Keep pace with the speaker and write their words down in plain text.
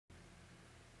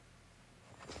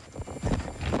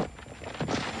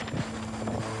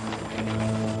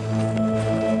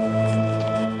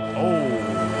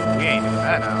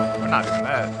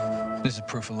This is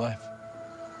proof of life.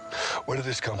 Where did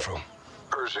this come from?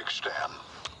 Urzikstan.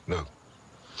 No.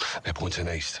 They're pointing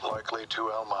east. Likely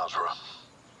to Al Mazrah.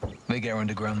 They get her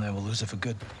underground there, we'll lose her for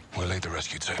good. We'll lead the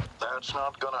rescue team. That's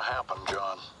not gonna happen,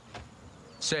 John.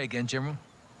 Say again, General.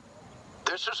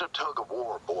 This is a tug of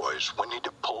war, boys. We need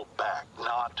to pull back,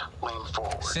 not lean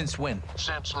forward. Since when?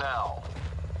 Since now.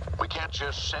 We can't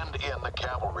just send in the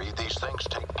cavalry. These things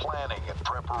take planning and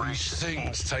preparation. These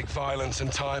things take violence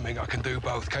and timing. I can do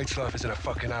both. Kate's life is in a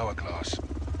fucking hourglass.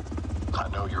 I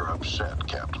know you're upset,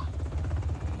 Captain.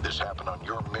 This happened on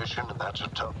your mission, and that's a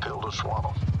tough pill to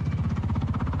swallow.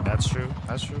 That's true.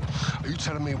 That's true. Are you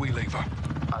telling me we leave her?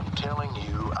 I'm telling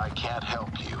you I can't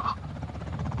help you,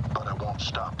 but I won't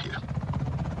stop you.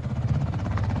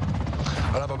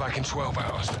 I'll have her back in 12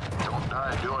 hours. Don't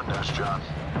die doing this, John.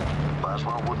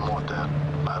 Laswell wouldn't want that.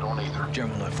 I don't either.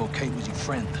 General, I thought Kate was your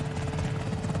friend.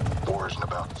 War isn't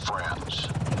about friends.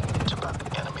 It's about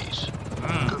enemies.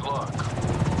 Good luck.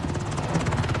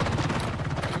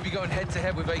 We'll be going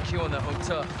head-to-head with AQ on that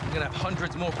hotel. We're gonna have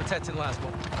hundreds more protecting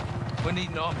Laswell. We need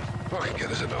an army. I can get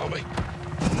us an army.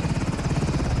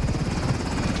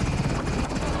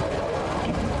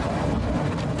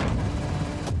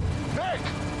 Nick!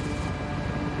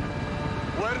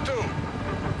 Where to?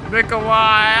 Nick,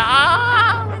 why?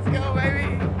 Ah, let's go,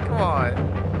 baby. Come on.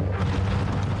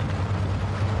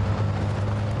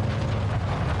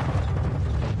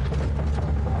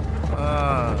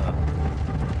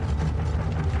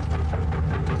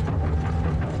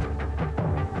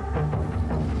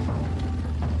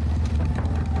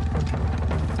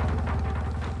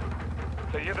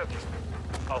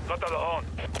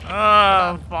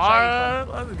 Fine.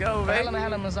 Let's go, baby.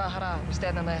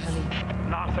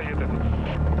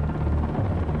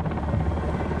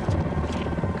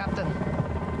 Captain,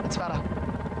 it's Farah.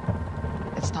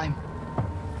 It's time.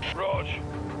 Rog,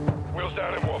 wheels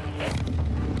down in Wolf.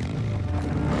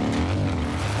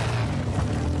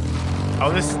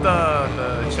 Oh, this is the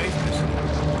chase mission.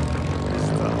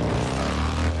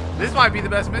 This might be the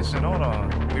best mission. Hold on.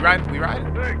 We ride?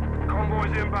 Hey,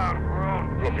 convoy's inbound. We're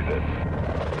on. Copy that.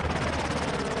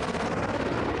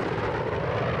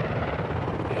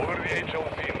 Over the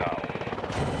HLC now.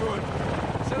 Good.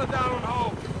 Settle down and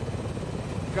hold.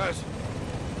 Guys,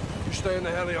 you stay in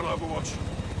the heli on Overwatch.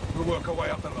 We'll work our way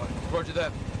up the line. Roger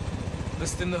that.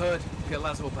 Let's thin the herd. Get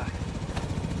Laswell back.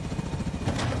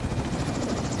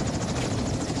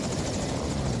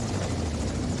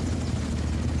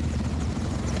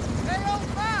 Hey, old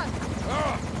man!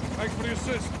 Ah! Thanks for the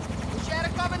assist. We share a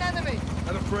common enemy.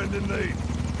 And a friend in need.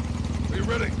 Are you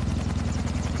ready?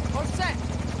 All set.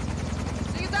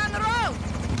 See you down the road.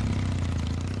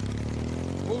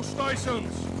 All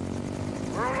stations.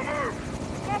 We're on the move.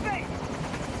 Copy.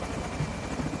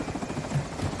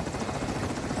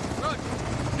 Rog,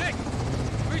 Nick,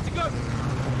 free to go.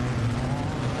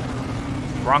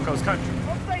 Broncos country.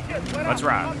 Let's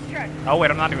ride. Oh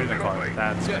wait, I'm not even in the car.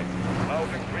 That's it.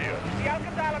 Housing clear. The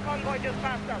Alcantara convoy just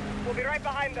passed us. We'll be right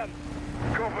behind them.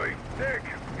 Copy. Nick,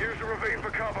 use the ravine for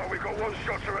cover. We've got one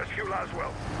shot to rescue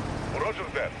Laswell. Roger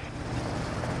that.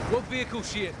 What vehicle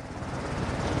she in?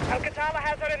 Alcantara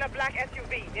has her in a black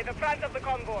SUV near the front of the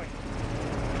convoy.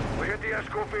 We hit the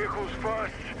escort vehicles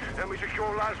first, then we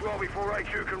secure Laswell before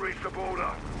AQ can reach the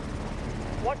border.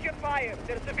 Watch your fire.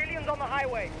 There are civilians on the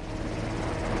highway.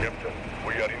 Captain,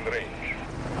 we are in range.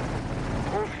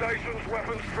 All stations,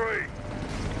 weapons free.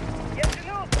 Yes, you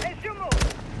know. Yes, you move.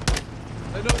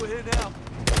 I know we're here now.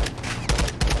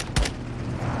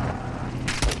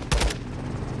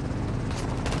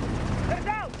 They're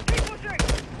down. Keep pushing.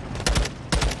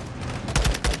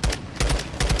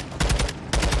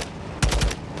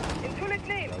 Into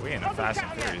Litnin. We in a Fast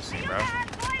and Furious scene, bro.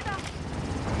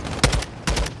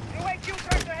 2AQ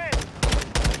turns ahead.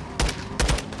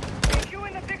 AQ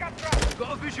in the pickup truck.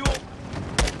 Got a visual.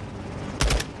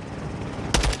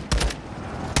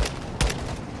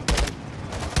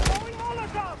 Throwing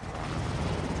Molotov.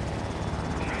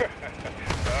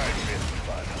 I missed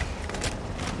fun.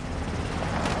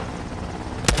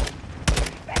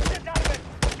 That's it, Donovan.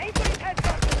 Aim for his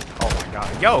headshot. Oh my god.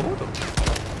 Yo, who the?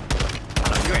 Oh,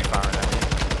 no, you ain't firing at me.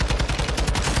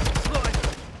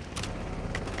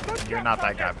 You're not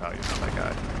that guy, pal. You're not that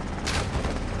guy.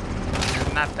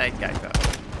 You're not that guy, pal.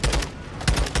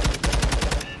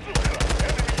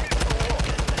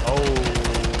 Oh.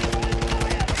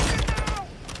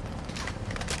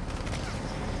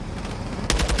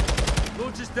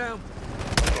 Launch is down.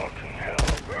 Rotten hell.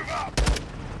 Move up.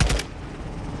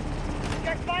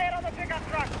 Check fire on the pickup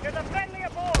truck. There's a friendly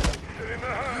aboard. Sit in the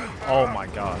herd. Oh my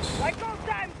gosh. Like old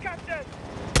times, Captain.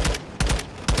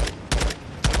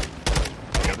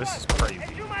 Yo, this is crazy.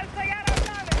 Enjumal Sayad.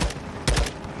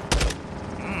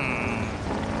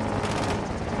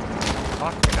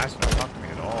 talk to me nice, don't talk to me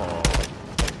at all.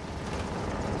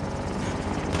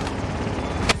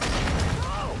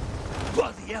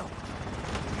 Bloody hell!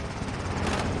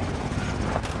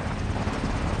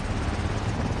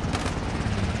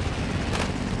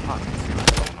 Let's see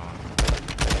what's going on.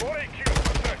 4 AQ,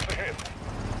 attacks ahead.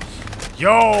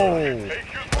 Yo!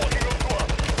 AQ's walking on to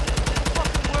us.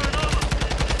 Fucking wearing armor!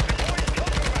 Deploying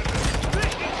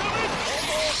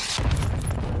countermeasures.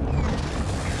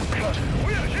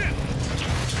 We are hit!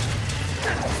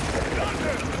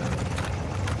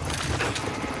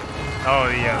 Oh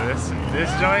yeah, this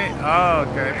joint? Oh,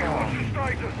 okay. Come on.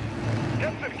 Strikers.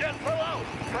 Captain, gas fell out.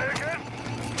 Say again.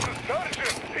 The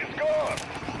sergeant, he's gone.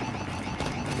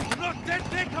 I'm not dead,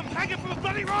 Nick! I'm hanging from a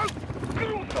bloody rope!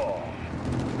 Crudo.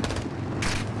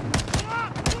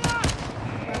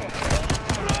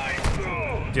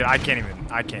 Dude, I can't even.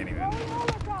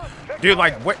 Dude,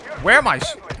 like, where am I?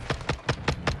 Shit!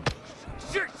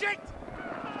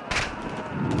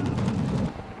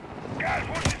 Guys,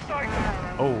 what's your sight?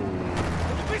 Oh.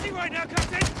 We're busy right now,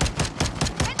 Captain!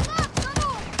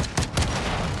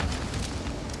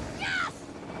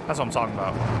 That's what I'm talking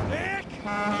about. Nick! Pull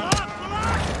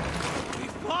up! We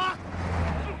fucked!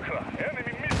 Suka,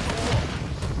 enemy missile.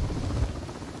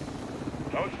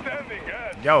 Outstanding,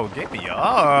 guys. Yo, get me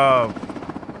up.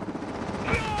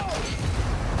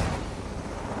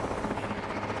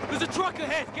 There's a truck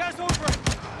ahead! Get us over it!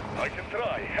 I can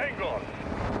try. Hang on.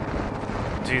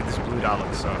 Dude, this blue dot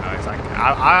looks so nice.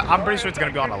 I'm pretty sure it's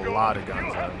gonna be on a lot of guns.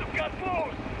 You have to get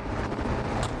close.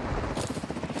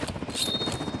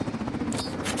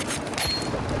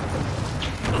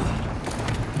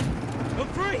 I'm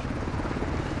free!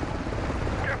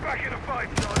 Get back in the fight,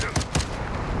 Sergeant.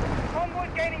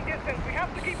 Convoy's gaining distance. We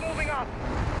have to keep moving up.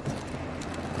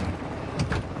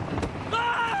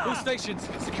 All stations,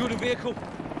 secure the vehicle.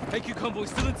 AQ convoy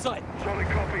still in sight. Solid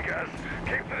copy, guys.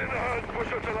 Keep it in the herd. Push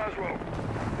her to Laswell.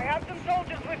 I have some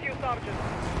soldiers with you, Sergeant.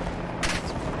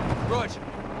 Rog,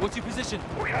 what's your position?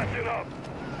 We're catching up.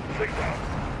 6 out.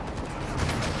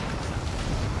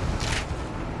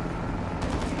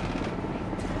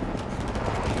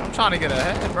 I'm trying to get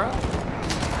ahead, bro.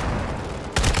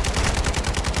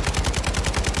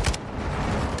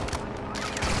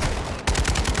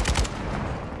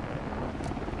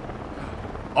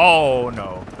 Oh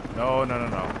no. No.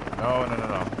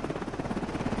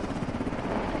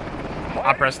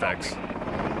 I pressed X.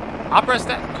 I pressed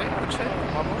that. Chill,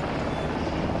 my boy.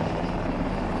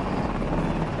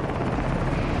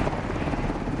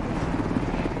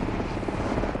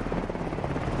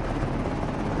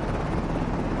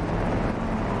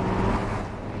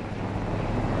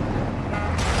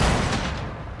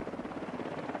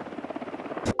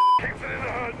 Keep it in the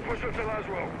herd. Push her to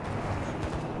Laswell.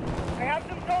 I have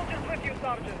some soldiers with you,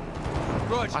 Sergeant.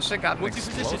 Rog, My shit got an what's your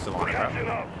position? explosive on We're it, bro. catching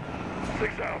up.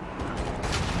 6 out.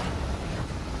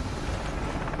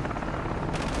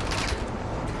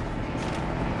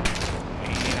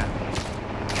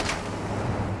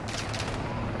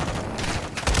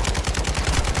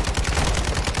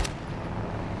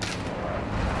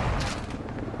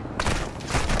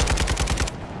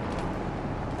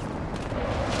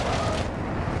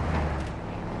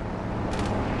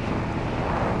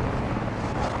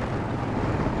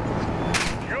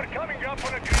 You're coming up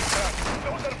on a green path.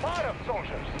 Those are fire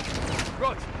soldiers.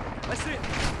 Rog, that's it.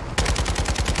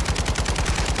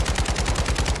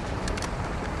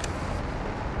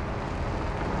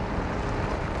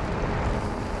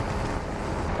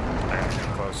 I gotta get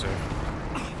closer.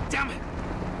 Damn it!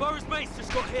 Boris Mace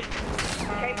just got hit.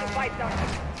 Came to fight,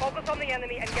 Sergeant. Focus on the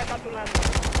enemy and get up to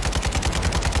Laswell.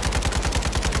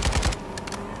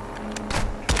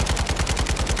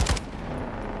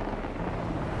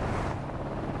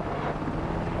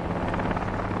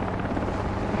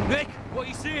 Nick, what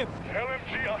you see him?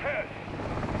 LMG ahead.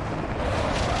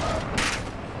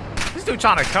 This dude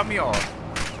trying to cut me off.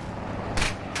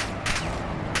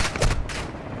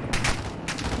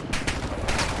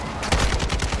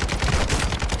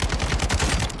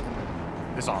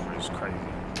 This armor is crazy.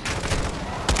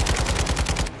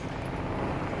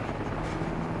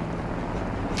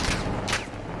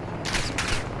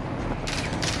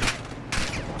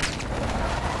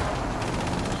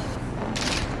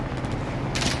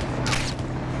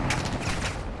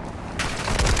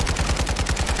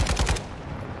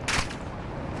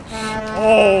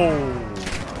 Oh!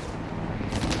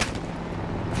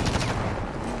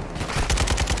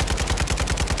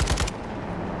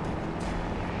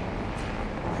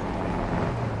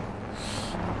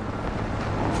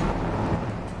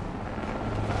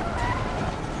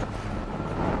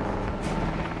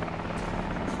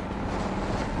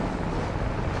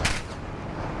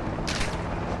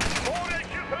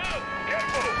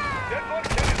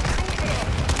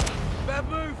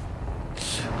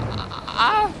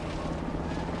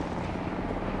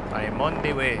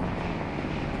 it.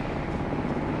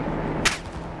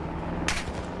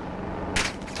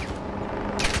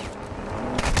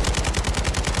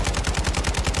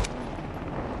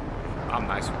 I'm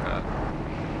nice with that.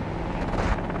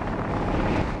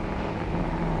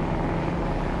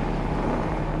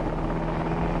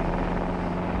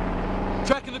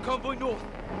 Tracking the convoy north.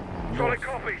 Solid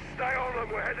copy. Stay on them.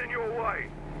 We're heading your way.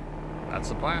 That's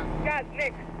the plan. Guys,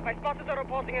 Nick, my spotters are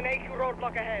reporting an AQ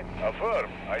roadblock ahead. Affirm.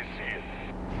 I see it.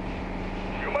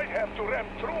 You might have to ram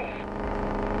through.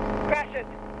 Crash it.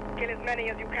 Kill as many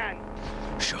as you can.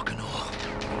 Shock and awe.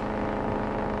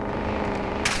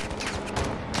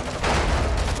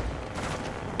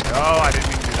 Oh, I didn't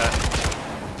mean to do that.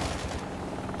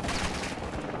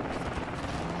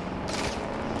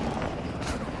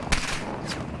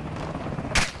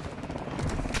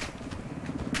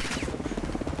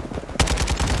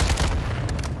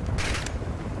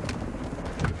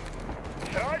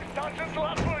 Sergeant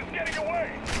Lasswell is getting away.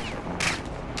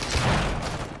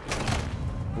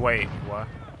 Wait, what?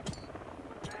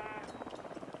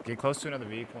 Get close to another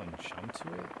vehicle and jump to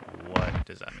it? What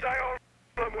does that mean? Stay on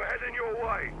them. We're heading your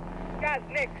way. Guys,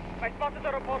 Nick, my spotters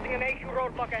are reporting an AQ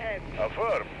roadblock ahead.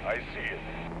 Affirm. I see it.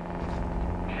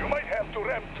 You might have to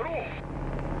ram through.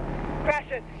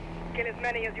 Crash it. Kill as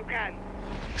many as you can.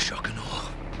 Shock and awe.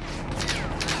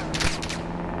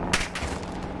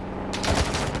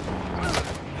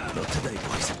 Not today,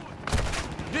 boys.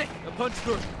 Nick, a punch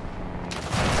through.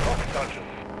 Copy, Sergeant.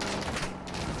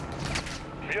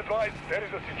 Be advised, there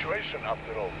is a situation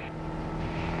after all.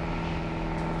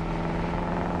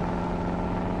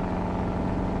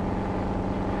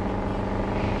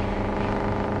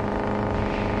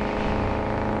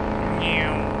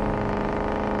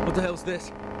 What the hell's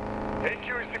this?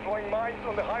 AQ is deploying mines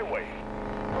on the highway.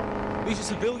 These are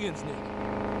civilians,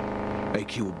 Nick.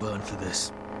 AQ will burn for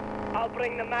this. I'll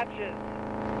bring the matches.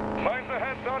 Mines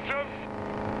ahead, Sergeant.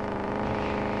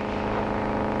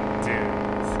 Dude,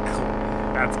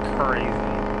 that's crazy.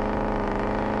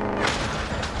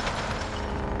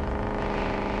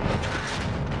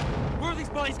 Where are these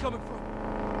bodies coming from?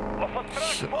 Off a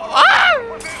track forward.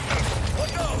 Ah! Position.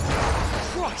 Watch out.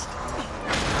 Christ!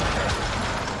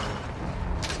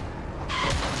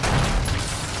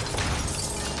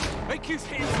 AQ's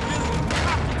hitting civilians. We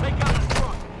have to take out this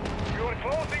truck. You're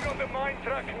closing on the mine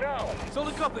track now.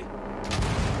 Solid copy.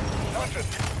 Sergeant.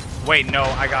 Wait, no,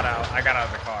 I got out. I got out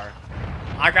of the car.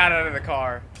 I got out of the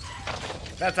car.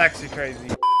 That's actually crazy.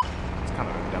 It's kind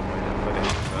of a dumb way to put it.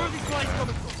 Where are these bodies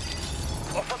coming from?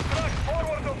 Off a track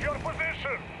forward of your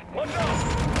position. Watch out.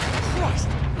 Christ!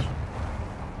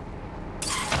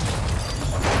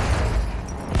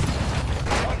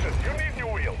 Sergeant, you need new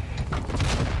wheels.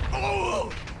 Oh!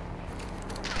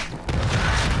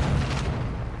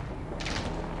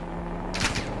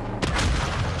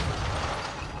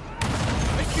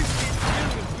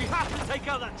 We have to take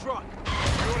out that truck.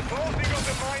 You're closing on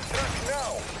the mine track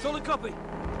now. Solid copy.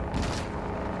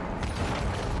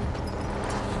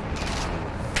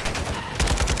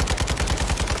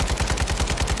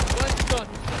 Line's done.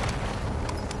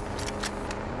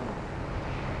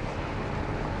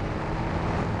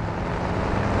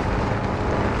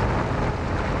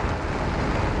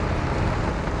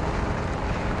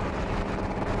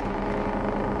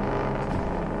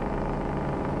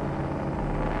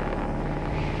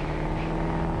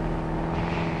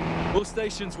 All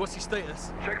stations, what's your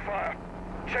status? Check fire.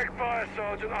 Check fire,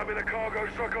 Sergeant. I'm in a cargo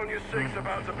truck on your 6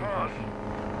 about to pass.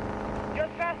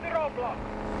 Just past the roadblock.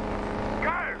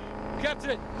 Guys!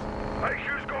 Captain!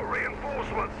 AQ's got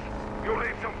reinforcements. You'll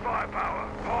need some firepower.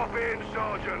 Hop in,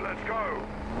 Sergeant. Let's go.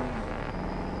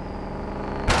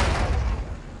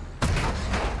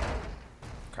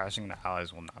 Crashing the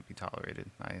allies will not be tolerated.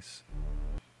 Nice.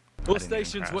 All didn't even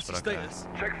stations, crash, what's your but okay. status?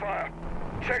 Check fire.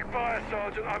 Check fire,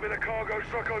 Sergeant. I'm in a cargo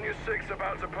truck on your 6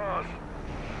 about to pass.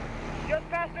 Just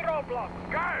past the roadblock.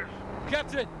 Guys!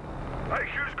 Captain!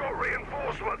 AQ's got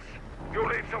reinforcements. You'll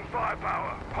need some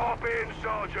firepower. Hop in,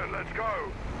 Sergeant. Let's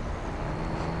go.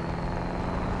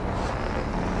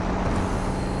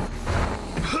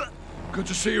 Good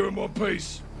to see you in one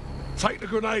piece. Take the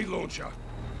grenade launcher.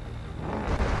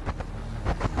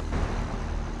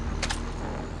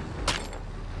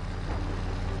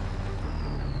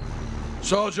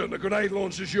 Sergeant, the grenade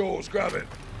launcher's yours. Grab it.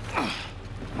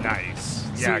 Nice.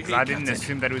 Yeah, because I didn't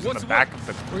assume that it was in the back of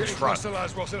the We're getting truck. close to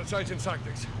Laswell's in changing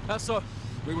tactics. How so?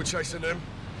 We were chasing them.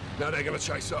 Now they're gonna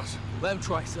chase us. Let them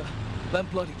try, sir. Let them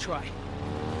bloody try.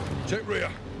 Check rear.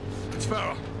 It's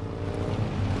Farah.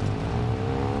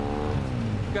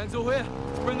 Gang's all here.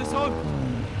 Let's bring this home.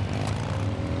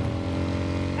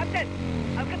 Captain,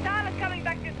 Al-Qatala's coming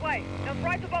back this way. way. They'll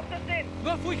try to box us in.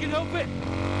 Not if we can help it.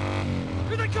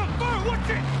 Here they come! Fire! Watch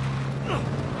it!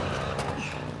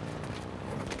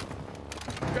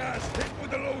 Guys, hit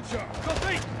with the launcher.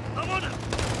 Copy! I'm on it!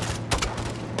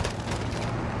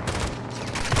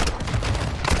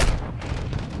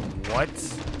 What?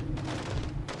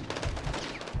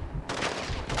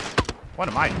 What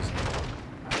am I using?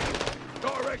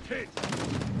 Direct hit.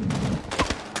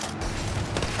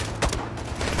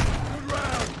 Good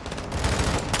round.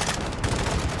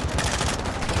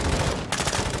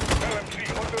 LMG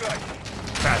on the right.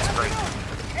 That's great.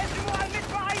 اسمه على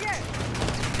المدفعية.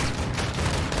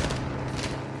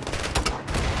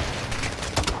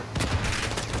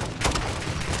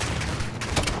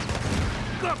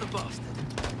 Grab the bastard!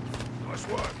 Nice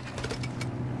work.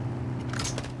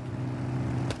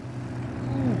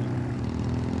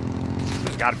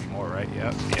 There's gotta be more, right?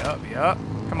 Yep.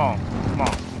 Come on.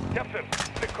 Captain,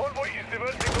 the convoy is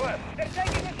diverting west. They're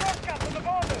taking the shortcut to the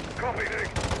border. Copy, Nick.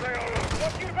 Stay on look.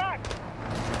 Watch your back.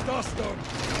 Dust on.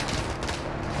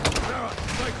 Sarah,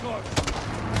 stay close.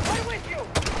 I'm with you.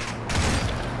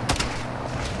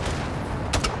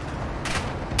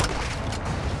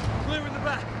 Clear in the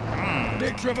back.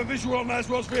 Nick, do you have a visual on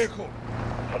Laswell's vehicle?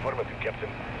 Affirmative, Captain.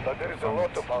 But there is a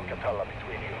lot of Alcatala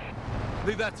between you.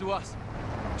 Leave that to us.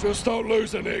 Just don't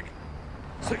lose her, Nick.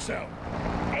 6 out.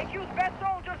 AQ's best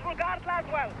soldiers will guard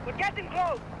Laswell. We're getting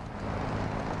close.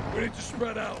 We need to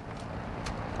spread out.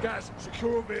 Guys,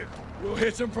 secure a vehicle. We'll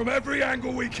hit them from every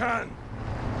angle we can.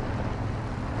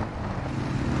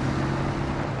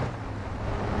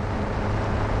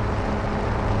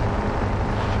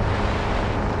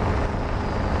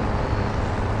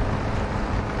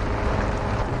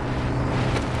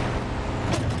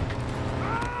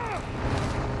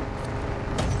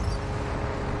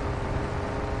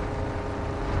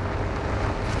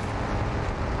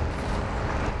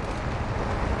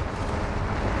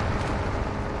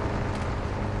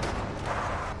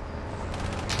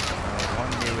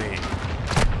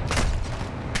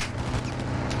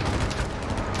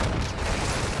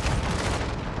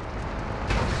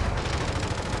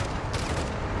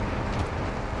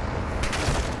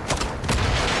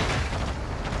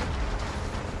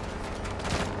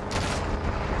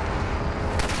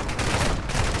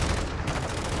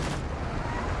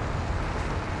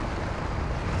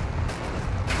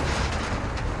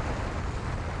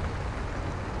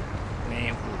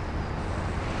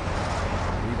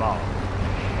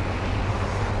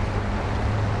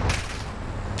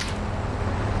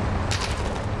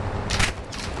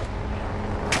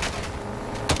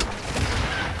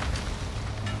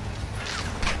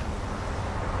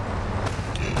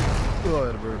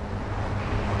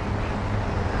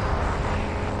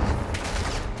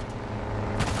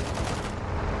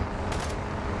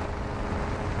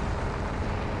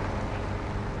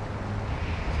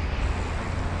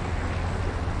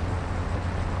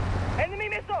 Enemy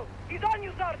missile. He's on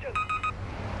you, Sergeant.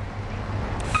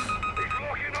 He's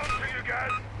locking on to you,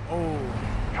 guys. Oh.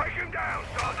 Take him down,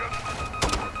 Sergeant.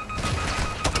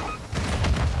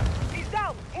 He's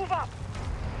down. Move up.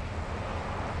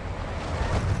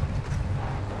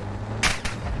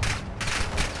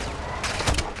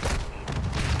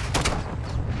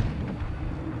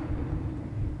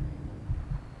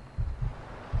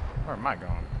 Where am I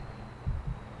going?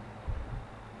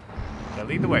 Yeah,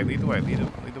 lead the way, lead the way. Am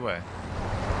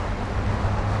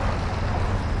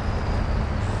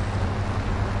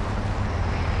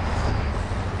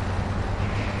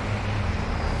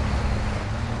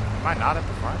I not at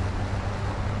the front?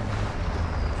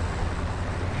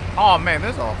 Oh man,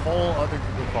 there's a whole other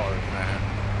group of cars, man.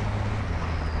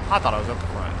 I thought I was up the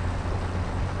front.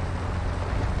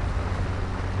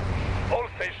 All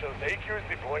stations, AQ is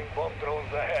deploying bomb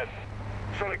drones ahead.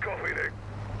 Solid copy, Nick.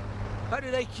 How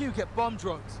did AQ get bomb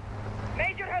drones?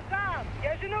 Major Hassan.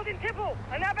 يا جنود انتبهوا.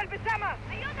 أنابل بالسما.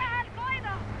 أيها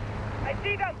القاعدة. I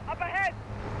see them up ahead.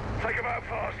 Take him out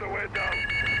faster, we're done.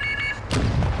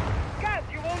 Guys,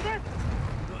 you wounded?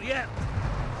 Not yet.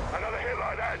 Another hit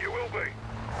like that and you will be.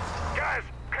 Guys,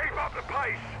 keep up the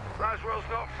pace. Laswell's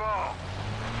not far.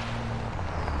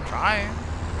 I'm trying.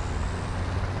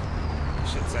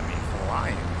 This shit sent me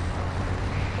flying.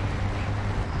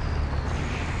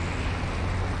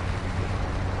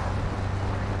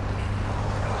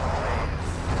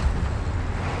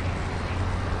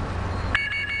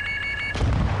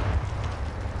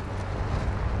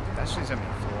 That shit sent me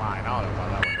flying. I don't know why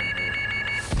that one didn't hit.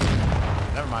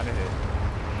 Never mind, it did.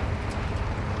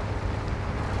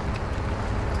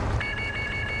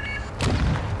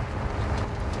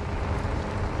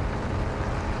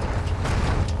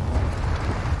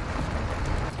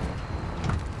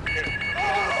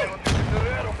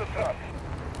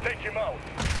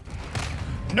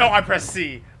 no, I press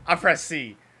C. I press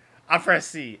C. I press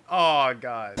C. Oh,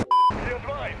 God. Be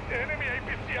advised, enemy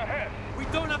APC ahead. We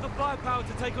don't have the firepower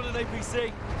to take on an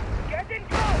APC. Get in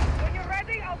close. When you're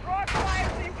ready, I'll draw a fire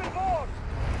so you can board.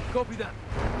 Copy that.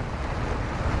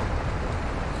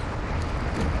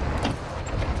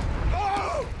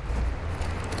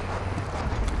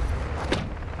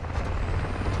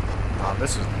 Oh,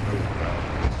 this is the move, bro.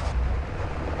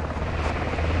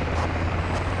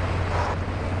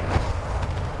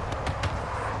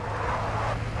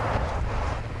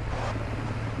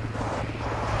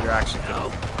 You're actually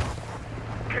good.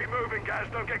 Keep moving, guys.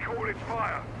 Don't get caught in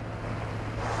fire.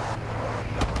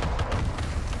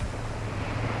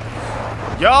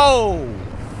 Yo!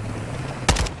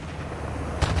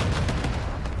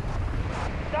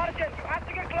 Sergeant, you have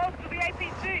to get close to the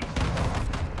APC.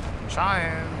 I'm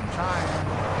trying.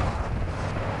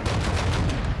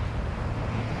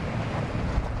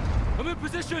 I'm in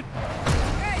position.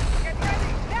 Hey, get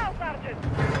ready. Now, Sergeant.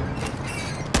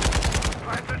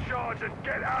 Plan to charge and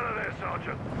get out of there,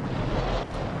 Sergeant.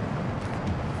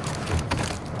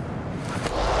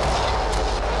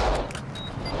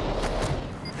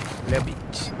 Little bit.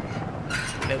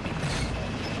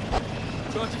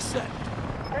 Charge is set.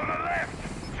 On the left.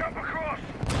 Jump across.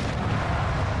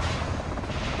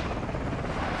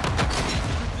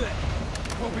 Good there.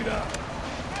 Copy that.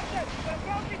 Captain, we're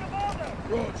approaching the border.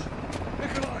 Rog.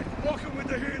 Nikolai, lock him with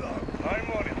the helo. I'm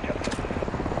on it, Captain.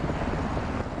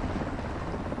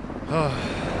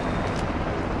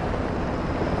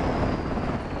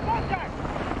 Contact.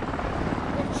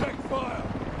 We'll check fire.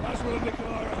 Laswell and Nikolai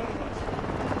are ahead of us.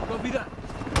 Copy that.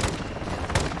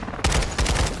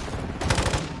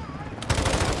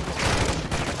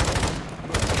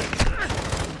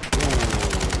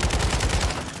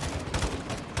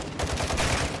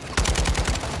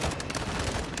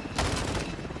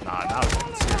 Nah, now we're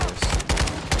getting serious.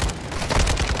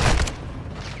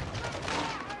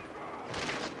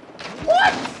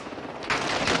 What?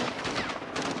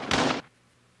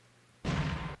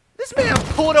 This man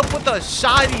pulled up with a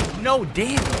shoddy, no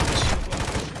damage.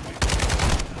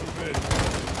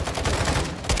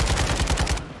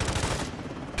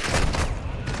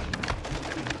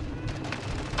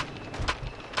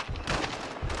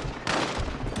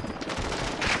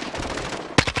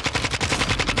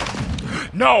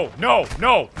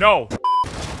 No.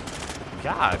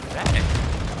 God dang.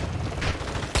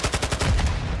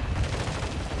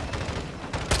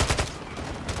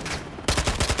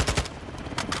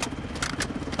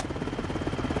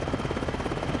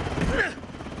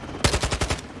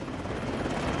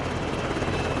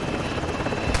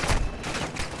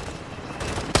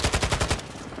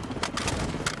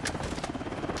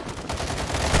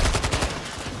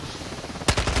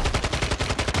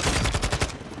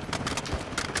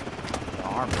 The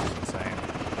armor is insane.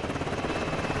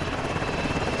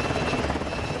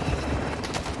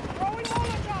 Throwing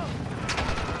Molotov.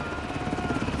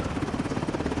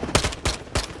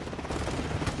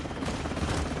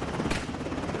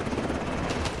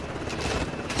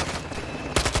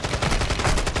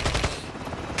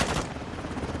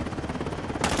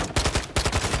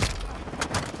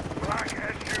 Black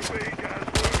SUV, guys.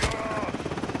 Move your ass.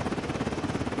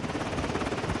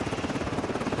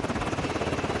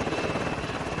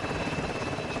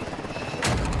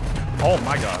 Oh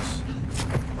my gosh.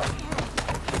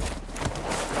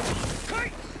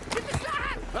 Kate!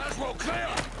 Laswell, clear!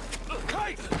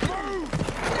 Kate, move!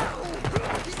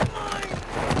 He's mine!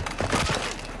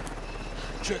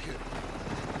 Check it.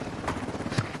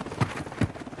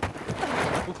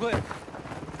 We're clear.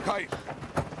 Kate!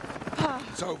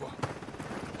 It's over.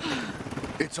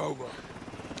 It's over.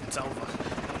 It's over.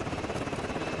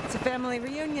 It's a family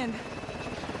reunion.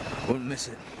 Won't miss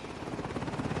it.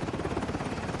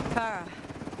 Farah.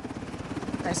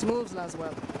 Nice moves,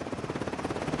 Laswell.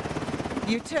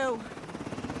 You too.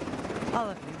 All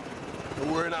of you. But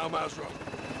we're in Al Mazrah.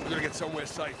 We're gonna get somewhere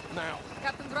safe. Now.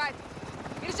 Captain's right.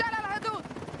 رجال على الحدود.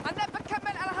 عندنا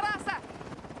بنكمل على حراسة.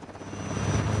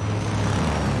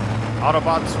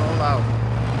 Autobots roll out.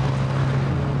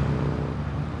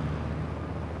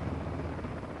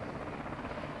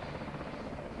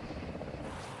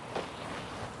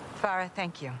 Farah,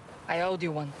 thank you. I owed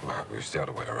you one. Well, it's the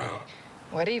other way around.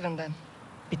 We're even then.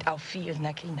 بالتوفيق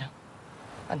نكينا.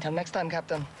 Until next time,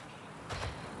 Captain.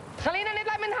 خلينا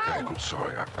نطلع من Kate, هون. I'm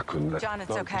sorry. I couldn't let... John, it's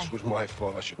no, okay. This was my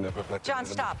fault. I should never have let... John,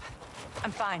 them- stop.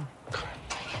 I'm fine.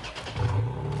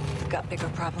 We've got bigger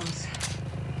problems.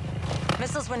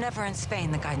 Missiles were never in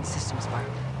Spain. The guidance systems were.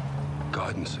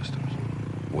 Guidance systems.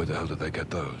 Where the hell did they get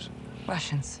those?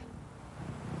 Russians.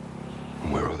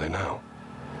 And where are they now?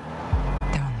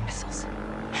 They're on the missiles.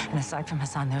 And aside from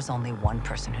Hassan, there's only one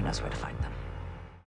person who knows where to find them.